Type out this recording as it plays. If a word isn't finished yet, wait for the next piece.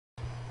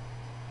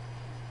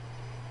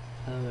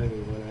Hello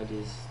everyone,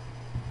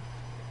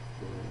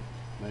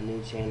 my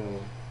new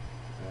channel,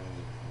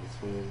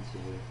 just wanted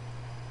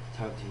to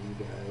talk to you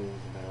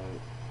guys about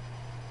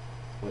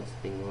what's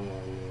been going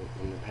on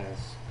in the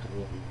past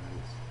couple of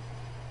months.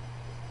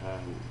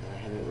 I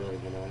haven't really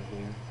been on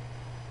here.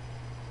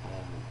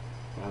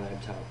 My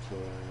laptop tore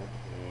up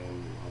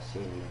and I'll see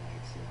internet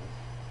access.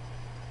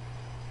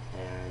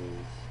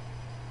 And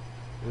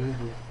one of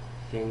the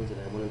things that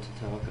I wanted to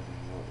talk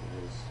about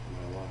was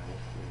my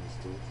wife, for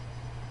instance.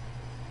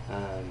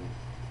 Um,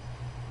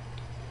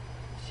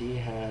 she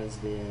has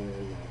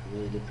been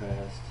really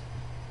depressed,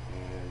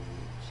 and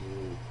she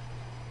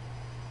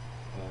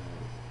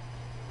uh,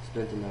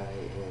 spent the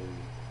night in,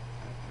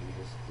 I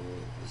guess,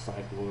 the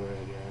psych ward,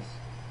 I guess,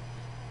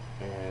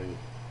 and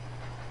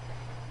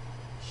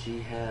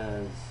she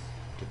has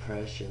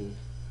depression,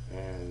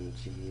 and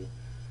she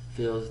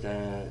feels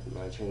that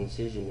my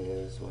transition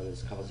is what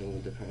is causing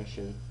the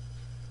depression.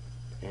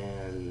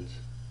 And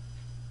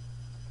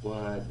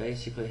what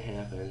basically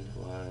happened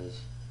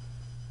was,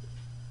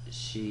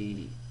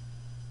 she,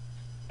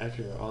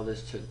 after all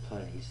this took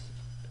place,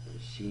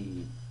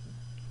 she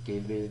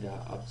gave me the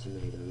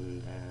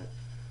ultimatum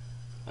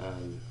that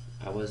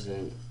I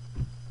wasn't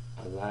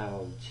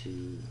allowed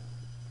to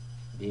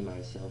be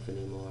myself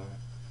anymore,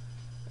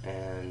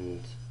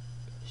 and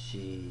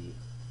she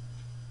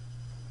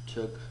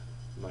took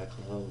my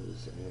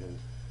clothes and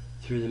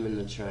threw them in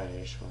the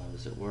trash while I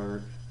was at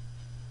work,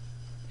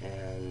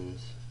 and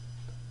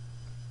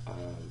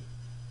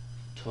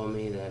told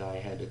me that I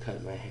had to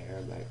cut my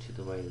hair back to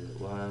the way that it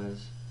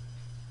was,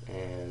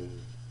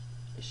 and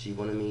she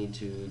wanted me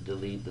to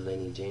delete the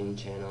Lady Jane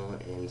channel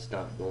and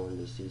stop going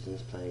to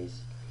Susan's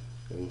place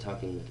and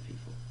talking with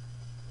people.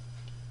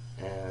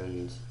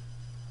 And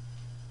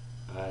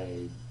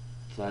I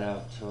flat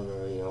out told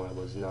her, I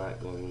was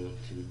not going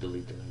to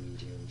delete the Lady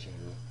Jane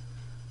channel.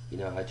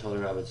 I told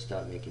her I would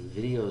stop making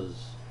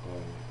videos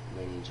on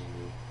Lady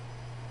Jane.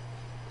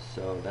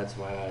 So that's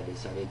why I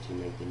decided to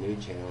make the new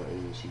channel,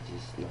 and she's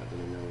just not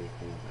going to know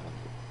anything about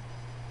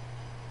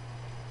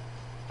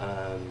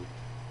it.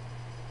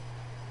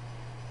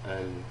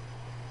 I'm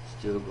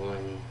still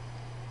going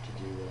to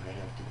do what I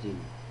have to do.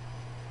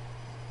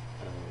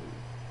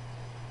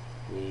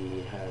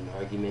 We had an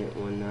argument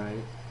one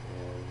night,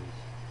 and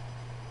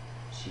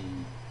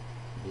she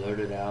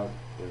blurted out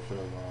in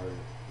front of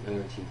our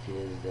younger two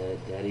kids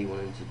that Daddy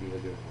wanted to be a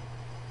girl.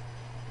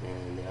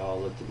 And they all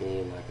looked at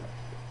me like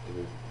it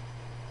was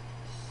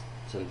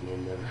something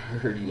I'd never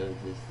heard.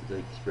 The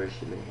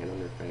expression they had on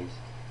their face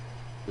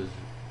was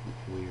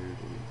weird.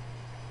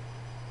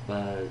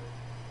 But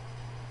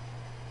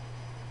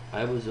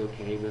I was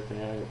okay with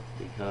that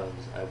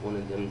because I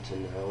wanted them to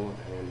know,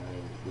 and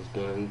I was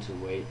going to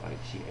wait, like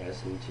she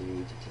asked me to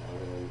tell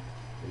them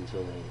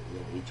until they,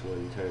 each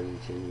one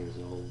turned 10 years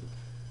old.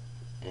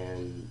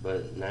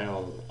 But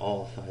now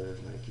all 5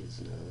 of my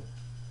kids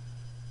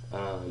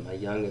know. My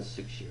youngest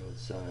 6-year-old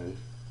son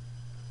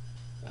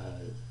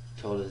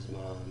told his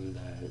mom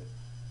that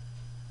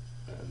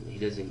he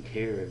doesn't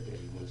care if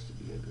Daddy wants to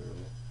be a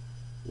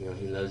girl.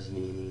 He loves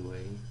me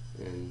anyway,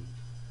 and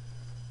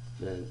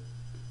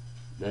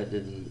that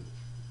didn't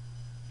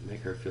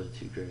make her feel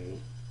too great.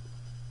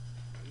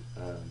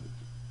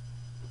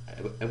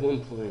 At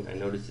one point, I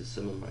noticed that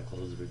some of my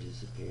clothes were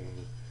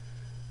disappearing,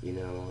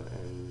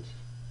 and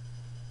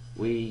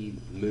we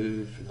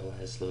moved from the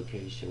last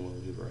location where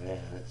we were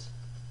at.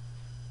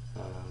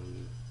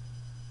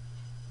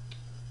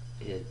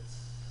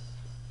 It's,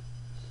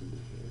 see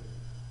here.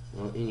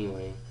 Well,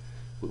 anyway,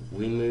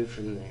 we moved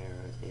from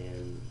there,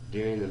 and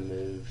during the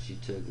move, she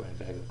took my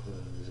bag of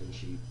clothes and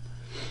she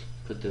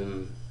put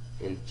them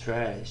in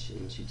trash,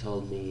 and she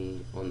told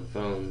me on the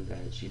phone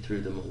that she threw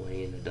them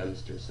away in a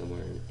dumpster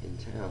somewhere in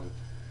town.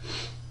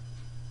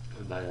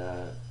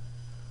 But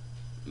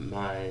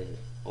my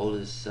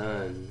oldest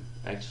son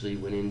actually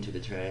went into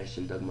the trash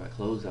and dug my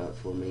clothes out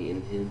for me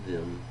and hid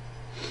them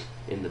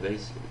in the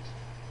basement.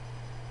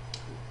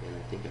 And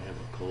I think I have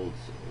a cold,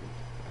 so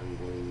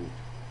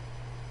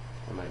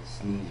I might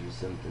sneeze or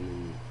something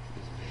in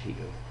this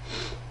video.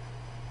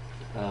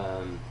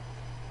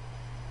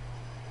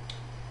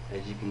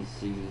 As you can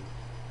see,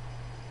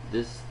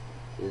 this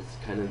is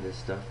kind of the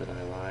stuff that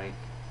I like.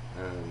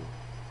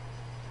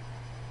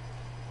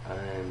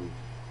 I'm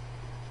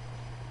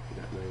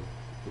got my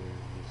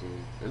earrings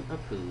in. I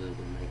put a little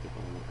bit of makeup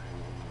on it. I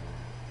don't know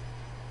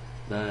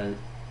that.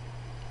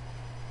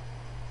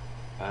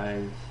 But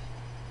I've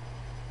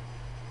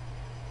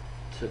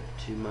took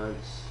 2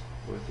 months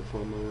worth of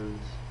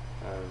hormones.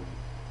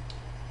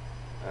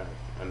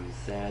 I'm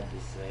sad to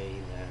say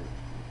that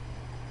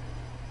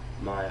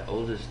my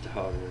oldest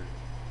daughter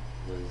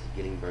was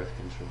getting birth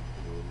control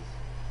pills,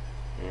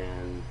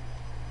 and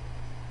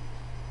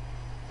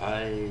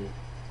I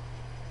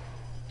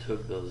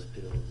took those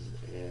pills,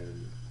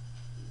 and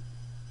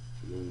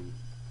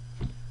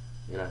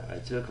I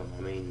took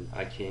them.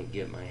 I can't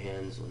get my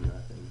hands on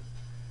nothing,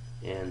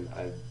 and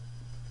I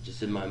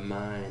just, in my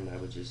mind, I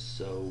was just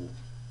so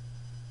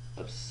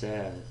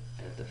upset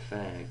at the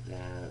fact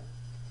that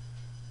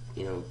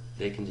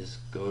they can just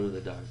go to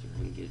the doctor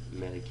and get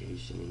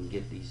medication and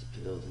get these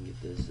pills and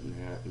get this and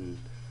that. And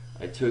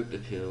I took the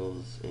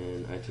pills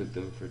and I took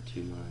them for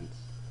 2 months.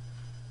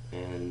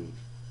 And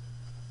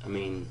I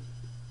mean,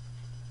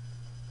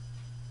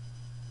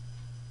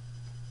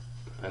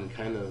 I'm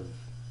kind of,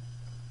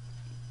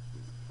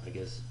 I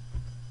guess,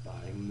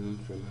 buying them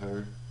from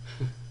her.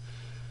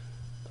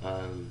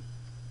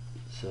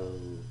 So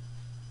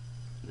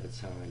that's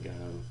how I got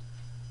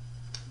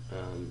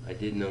them. I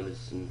did notice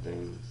some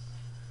things.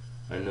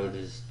 I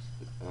noticed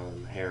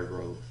hair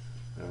growth.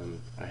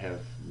 I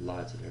have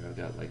lots of hair. I've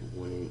got like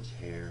 1-inch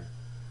hair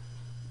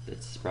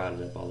that's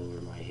sprouted up all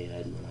over my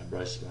head. When I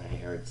brush my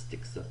hair, it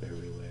sticks up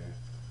everywhere.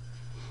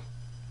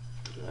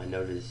 I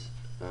noticed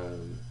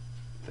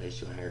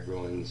facial hair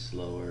growing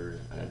slower.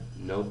 I had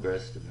no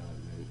breast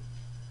development.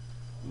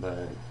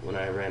 But when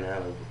I ran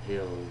out of the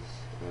pills,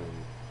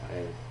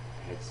 I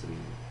had some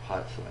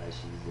hot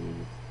flashes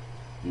and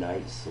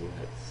night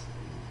sweats.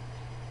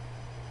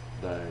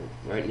 But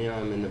right now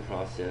I'm in the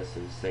process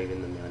of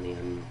saving the money.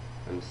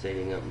 I'm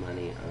saving up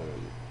money.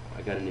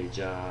 I got a new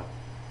job,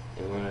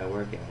 and where I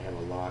work at, I have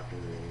a locker,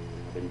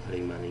 and I've been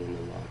putting money in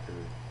the locker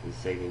and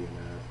saving it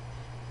up.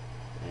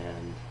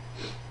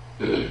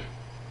 And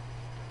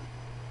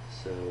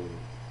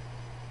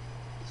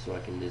so I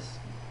can just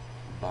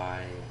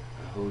buy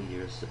a whole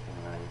year's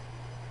supply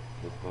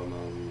of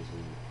hormones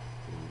and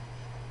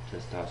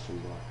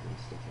testosterone blocker and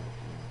stuff like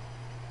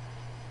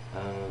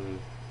that.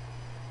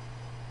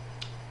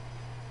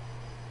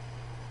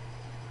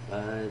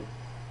 But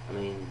I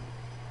mean,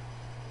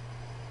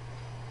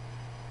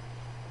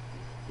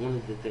 one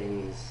of the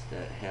things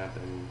that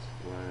happened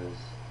was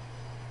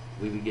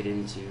we would get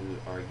into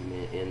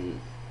argument, and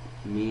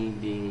me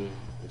being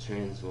a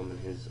trans woman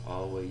has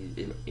always,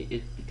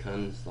 it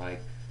becomes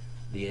like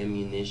the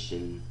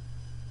ammunition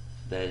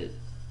that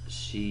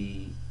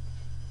she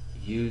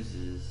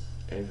uses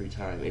every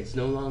time. It's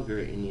no longer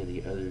any of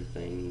the other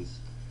things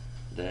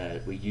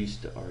that we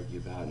used to argue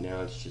about.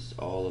 Now it's just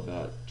all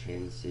about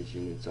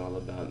transition. It's all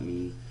about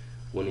me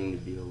wanting to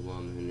be a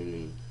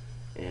woman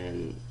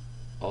and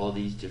all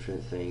these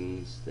different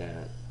things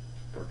that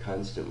are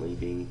constantly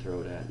being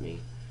thrown at me.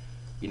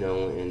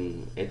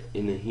 And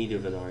in the heat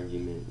of an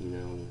argument,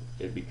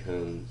 it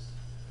becomes,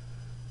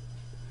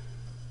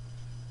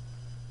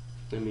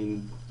 I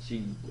mean,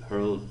 she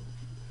hurled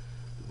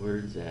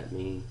words at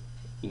me.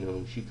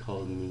 She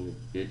called me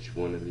a bitch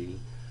wannabe,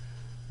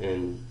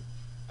 and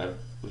I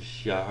was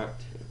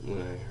shocked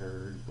when I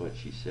heard what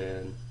she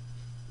said,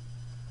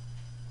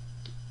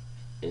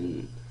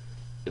 and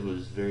it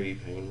was a very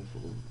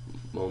painful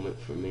moment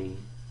for me.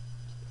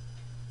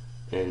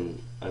 And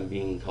I'm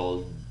being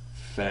called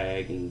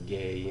fag and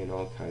gay and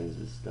all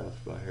kinds of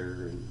stuff by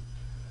her, and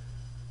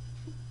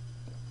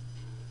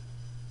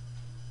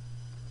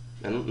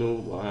I don't know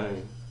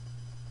why.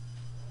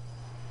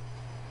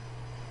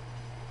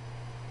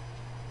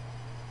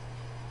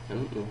 I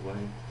don't know why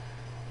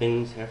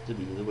things have to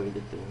be the way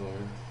that they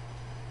are.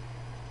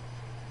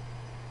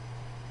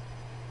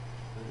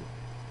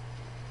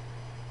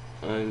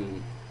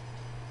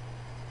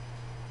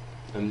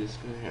 I'm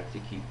just gonna have to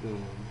keep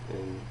going,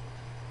 and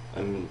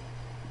I'm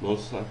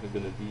most likely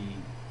gonna be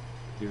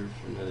here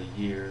for another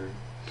year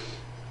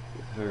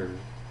with her.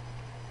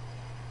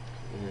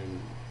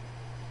 And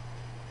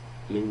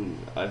I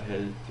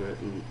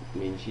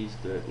mean, she's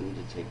threatened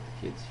to take the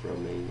kids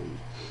from me, and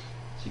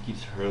she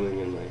keeps hurling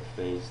in my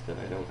face that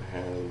I don't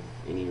have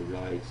any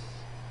rights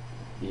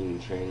being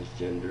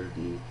transgendered,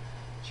 and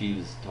she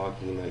was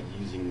talking about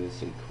using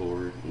this in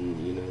court,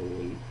 and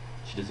and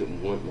she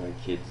doesn't want my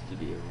kids to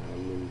be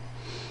around me.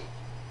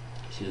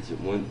 She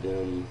doesn't want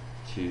them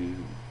to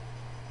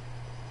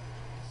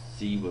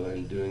see what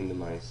I'm doing to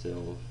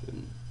myself,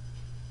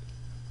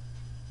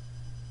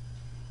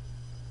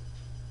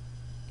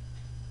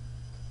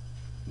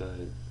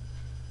 but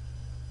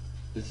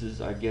this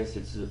is, I guess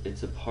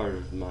it's a part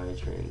of my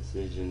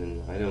transition,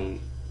 and I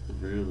don't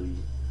really,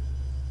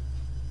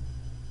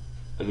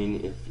 I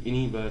mean, if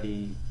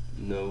anybody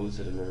knows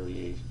at an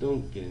early age,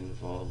 don't get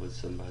involved with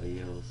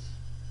somebody else.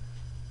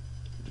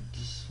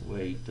 Just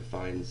wait to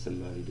find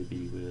somebody to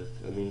be with.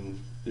 I mean,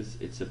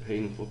 it's a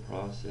painful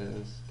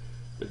process,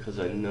 because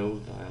I know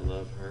that I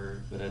love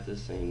her, but at the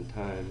same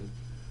time,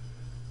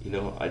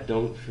 I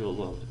don't feel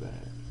loved back.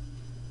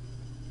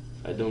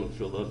 I don't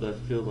feel loved. I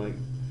feel like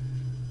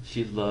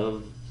she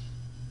loved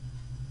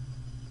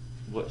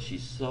what she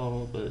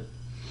saw, but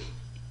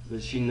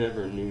she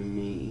never knew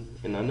me.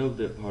 And I know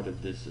that part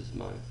of this is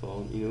my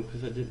fault,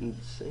 because I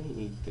didn't say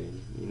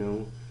anything,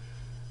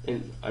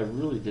 and I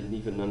really didn't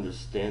even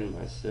understand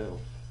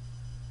myself.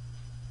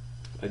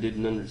 I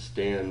didn't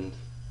understand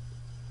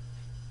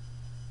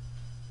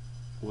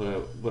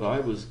what I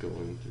was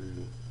going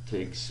through to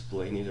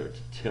explain it or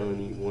to tell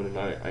anyone, and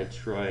I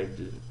tried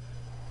to,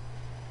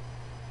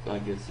 I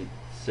guess,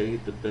 say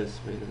it the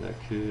best way that I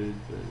could,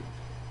 but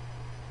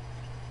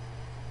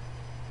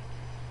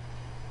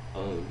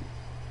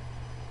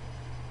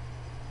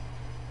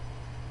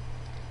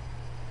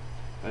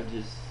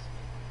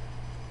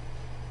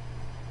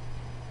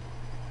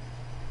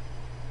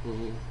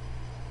Mhm.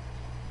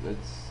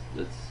 That's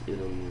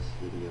it on this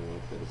video. I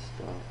gotta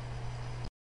stop.